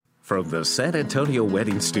From the San Antonio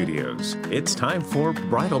Wedding Studios, it's time for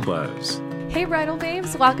Bridal Buzz. Hey Bridal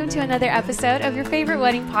Babes, welcome to another episode of your favorite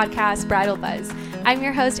wedding podcast, Bridal Buzz. I'm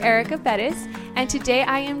your host, Erica Bettis, and today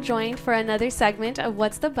I am joined for another segment of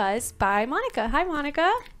What's the Buzz by Monica. Hi, Monica.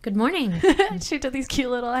 Good morning. She did these cute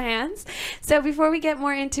little hands. So before we get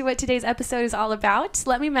more into what today's episode is all about,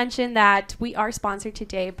 let me mention that we are sponsored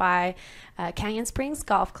today by Canyon Springs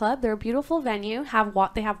Golf Club. They're a beautiful venue.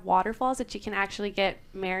 They have waterfalls that you can actually get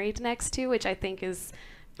married next to, which I think is...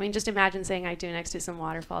 just imagine saying I do next to some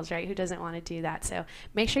waterfalls, right? Who doesn't want to do that? So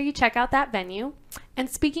make sure you check out that venue. And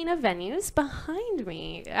speaking of venues, behind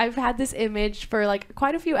me, I've had this image for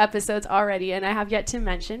quite a few episodes already, and I have yet to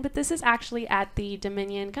mention, but this is actually at the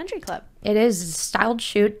Dominion Country Club. It is a styled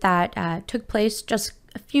shoot that took place just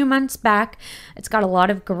a few months back. It's got a lot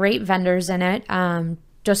of great vendors in it.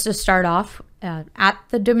 Just to start off, at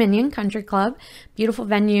the Dominion Country Club, beautiful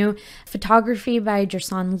venue, photography by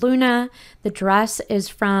Jerson Luna. The dress is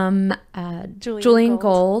from Julian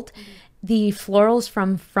Gold. Mm-hmm. The florals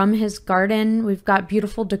from his garden. We've got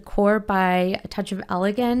beautiful decor by A Touch of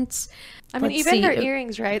Elegance. Even her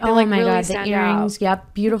earrings, right? They my God, the earrings. Out.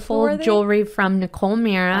 Yep, beautiful jewelry from Nicole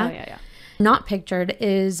Mira. Oh, yeah. Not pictured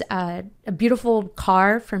is a beautiful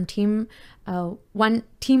car from Team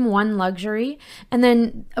One Luxury, and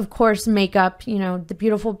then of course makeup. The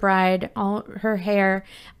beautiful bride, all her hair,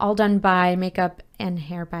 all done by makeup and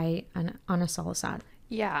hair by Ana Salazar.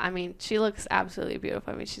 Yeah, she looks absolutely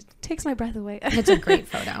beautiful. She takes my breath away. It's a great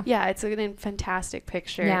photo. Yeah, it's a fantastic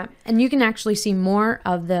picture. Yeah, and you can actually see more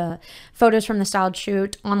of the photos from the styled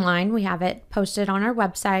shoot online. We have it posted on our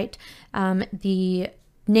website. The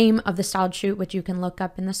name of the styled shoot, which you can look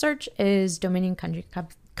up in the search, is Dominion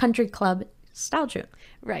Country Club Styled Shoot.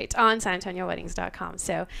 Right, on SanAntonioWeddings.com.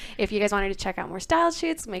 So if you guys wanted to check out more styled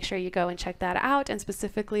shoots, make sure you go and check that out. And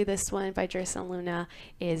specifically this one by Jerson Luna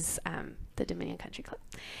is the Dominion Country Club.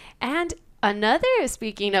 And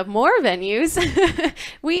speaking of more venues,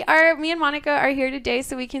 me and Monica are here today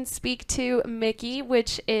so we can speak to Mickey,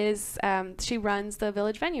 which is, she runs the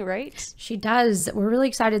Village venue, right? She does. We're really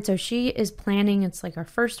excited. So she is planning, it's our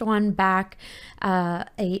first one back,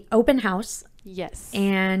 a open house. Yes.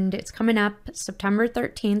 And it's coming up September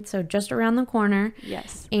 13th, so just around the corner.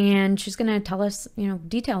 Yes. And she's going to tell us,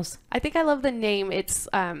 details. I think I love the name. It's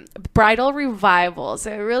Bridal Revival.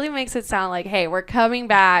 So it really makes it sound like, hey, we're coming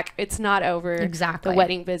back. It's not over. Exactly. The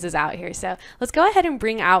wedding biz is out here. So let's go ahead and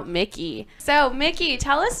bring out Mickey. So Mickey,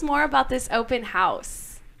 tell us more about this open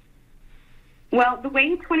house. Well, the way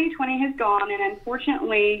 2020 has gone, and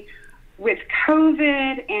unfortunately with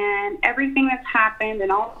COVID and everything that's happened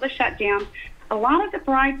and all the shutdowns, a lot of the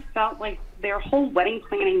brides felt like their whole wedding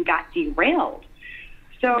planning got derailed.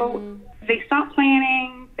 So they stopped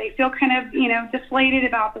planning. They feel kind of, deflated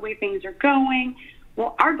about the way things are going.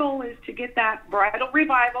 Well, our goal is to get that bridal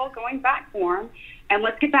revival going back for them, and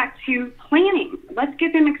let's get back to planning. Let's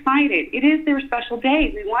get them excited. It is their special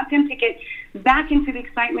day. We want them to get back into the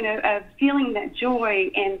excitement of feeling that joy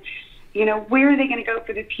and, where are they going to go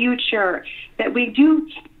for the future, that we do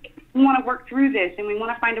want to work through this, and we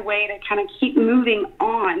want to find a way to kind of keep moving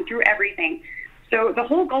on through everything. So the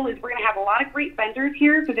whole goal is we're going to have a lot of great vendors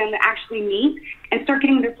here for them to actually meet and start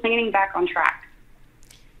getting their planning back on track.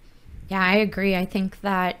 Yeah, I agree. I think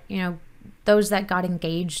that, those that got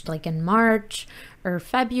engaged in March or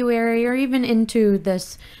February or even into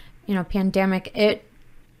this, pandemic,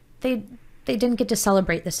 they didn't get to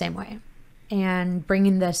celebrate the same way. And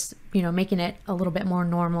bringing this, making it a little bit more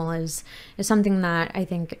normal is something that I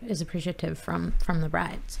think is appreciative from the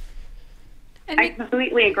brides. I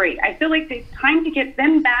completely agree. I feel like it's time to get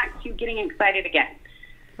them back to getting excited again.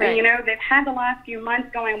 Right. And, they've had the last few months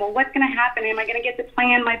going, well, what's going to happen? Am I going to get to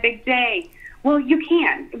plan my big day? Well, you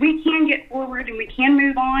can. We can get forward and we can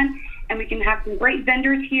move on, and we can have some great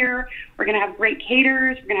vendors here. We're going to have great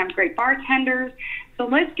caterers. We're going to have great bartenders. So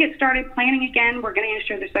let's get started planning again. We're going to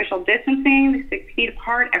ensure the social distancing, the 6 feet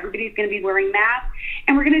apart. Everybody's going to be wearing masks.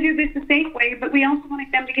 And we're going to do this the safe way, but we also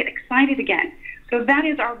want them to get excited again. So that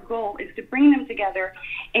is our goal, is to bring them together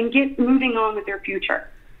and get moving on with their future.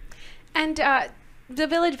 And the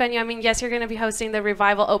Village venue, yes, you're going to be hosting the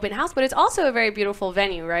Revival Open House, but it's also a very beautiful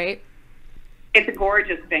venue, right? It's a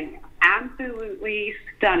gorgeous venue. Absolutely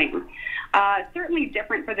stunning. Certainly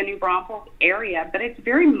different for the New Braunfels area, but it's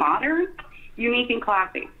very modern, unique, and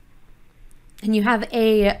classy. And you have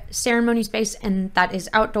a ceremony space, and that is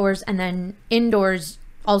outdoors, and then indoors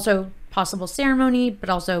also possible ceremony, but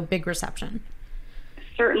also big reception.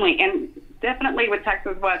 Certainly, and definitely with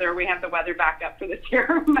Texas weather, we have the weather back up for the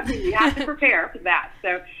ceremony. You have to prepare for that.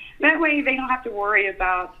 So that way they don't have to worry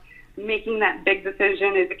about making that big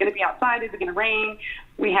decision. Is it going to be outside? Is it going to rain?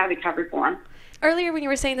 We have it covered for them. Earlier, when you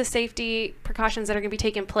were saying the safety precautions that are going to be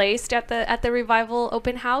taking place at the Revival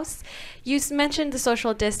open house, you mentioned the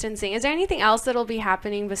social distancing. Is there anything else that'll be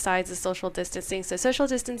happening besides the social distancing? So social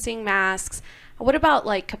distancing, masks. What about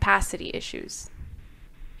like capacity issues?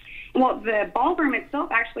 Well, the ballroom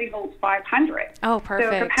itself actually holds 500. Oh,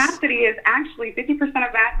 perfect. So capacity is actually 50%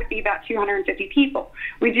 of that would be about 250 people.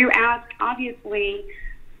 We do ask, obviously,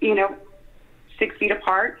 6 feet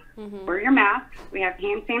apart. Wear your mask. We have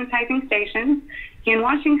hand sanitizing stations, hand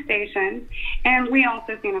washing stations, and we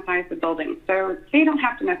also sanitize the building. So they don't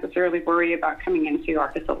have to necessarily worry about coming into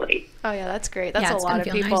our facility. Oh, yeah, that's great. That's a it's lot gonna of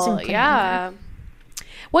feel nice people. and clean. Yeah.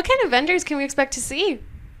 What kind of vendors can we expect to see?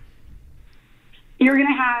 You're going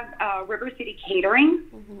to have River City Catering,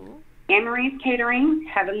 Anne Marie's Catering,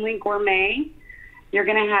 Heavenly Gourmet. You're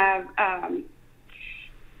going to have,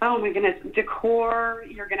 decor.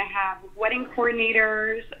 You're going to have wedding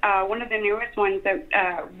coordinators. One of the newest ones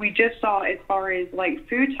that we just saw as far as like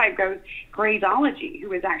food type goes, Grazeology,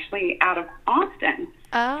 who is actually out of Austin.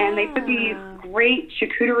 Oh. And they put these great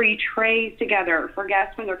charcuterie trays together for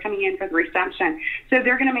guests when they're coming in for the reception. So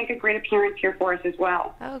they're going to make a great appearance here for us as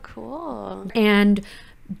well. Oh, cool. And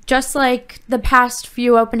just like the past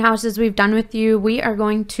few open houses we've done with you, we are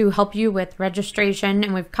going to help you with registration,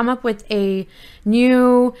 and we've come up with a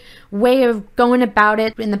new way of going about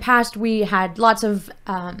it. In the past, we had lots of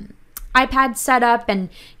iPads set up, and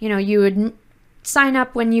you would sign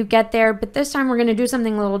up when you get there, but this time we're going to do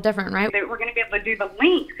something a little different, right? We're going to be able to do the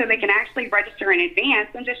link so they can actually register in advance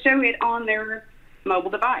and just show it on their mobile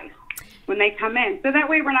device when they come in. So that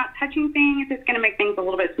way we're not touching things. It's going to make things a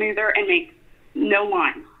little bit smoother and make no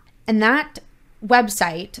lines. And that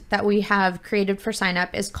website that we have created for sign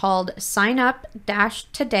up is called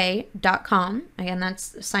signup-today.com. Again,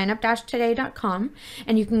 that's signup-today.com.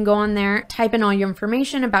 And you can go on there, type in all your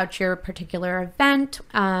information about your particular event,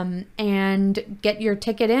 and get your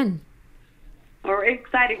ticket in. We're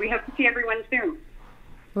excited. We hope to see everyone soon.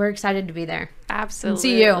 We're excited to be there. Absolutely.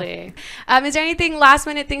 See you. Is there anything last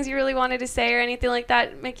minute things you really wanted to say or anything like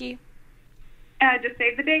that, Mickey? Just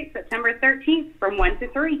save the date, September 13th from 1 to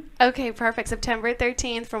 3. Okay, perfect. September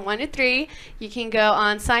 13th from 1 to 3. You can go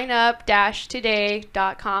on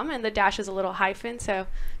signup-today.com, and the dash is a little hyphen, so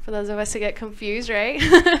for those of us who get confused, right?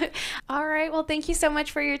 All right. Well, thank you so much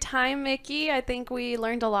for your time, Mickey. I think we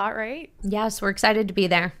learned a lot, right? Yes, we're excited to be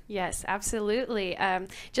there. Yes, absolutely.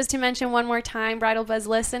 Just to mention one more time, Bridal Buzz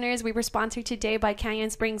listeners, we were sponsored today by Canyon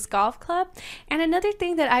Springs Golf Club. And another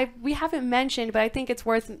thing that we haven't mentioned, but I think it's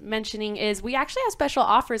worth mentioning, is we actually have special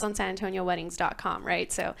offers on SanAntonioWeddings.com,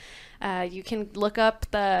 right? So you can look up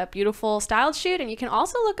the beautiful styled shoot, and you can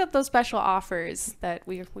also look up those special offers that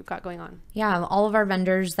we've got going on. Yeah, all of our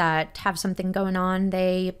vendors that have something going on,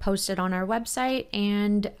 they post it on our website,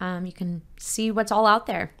 and you can see what's all out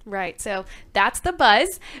there. Right. So that's the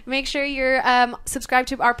buzz. Make sure you're subscribed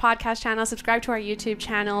to our podcast channel, subscribe to our YouTube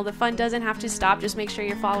channel. The fun doesn't have to stop. Just make sure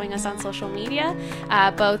you're following us on social media,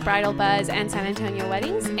 both Bridal Buzz and San Antonio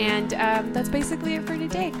Weddings. And that's basically it for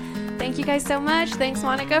today. Thank you guys so much. Thanks,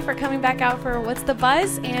 Monica, for coming back out for What's the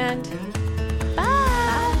Buzz, and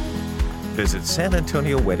bye. Visit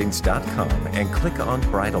SanAntonioWeddings.com and click on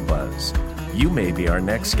Bridal Buzz. You may be our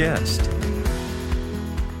next guest.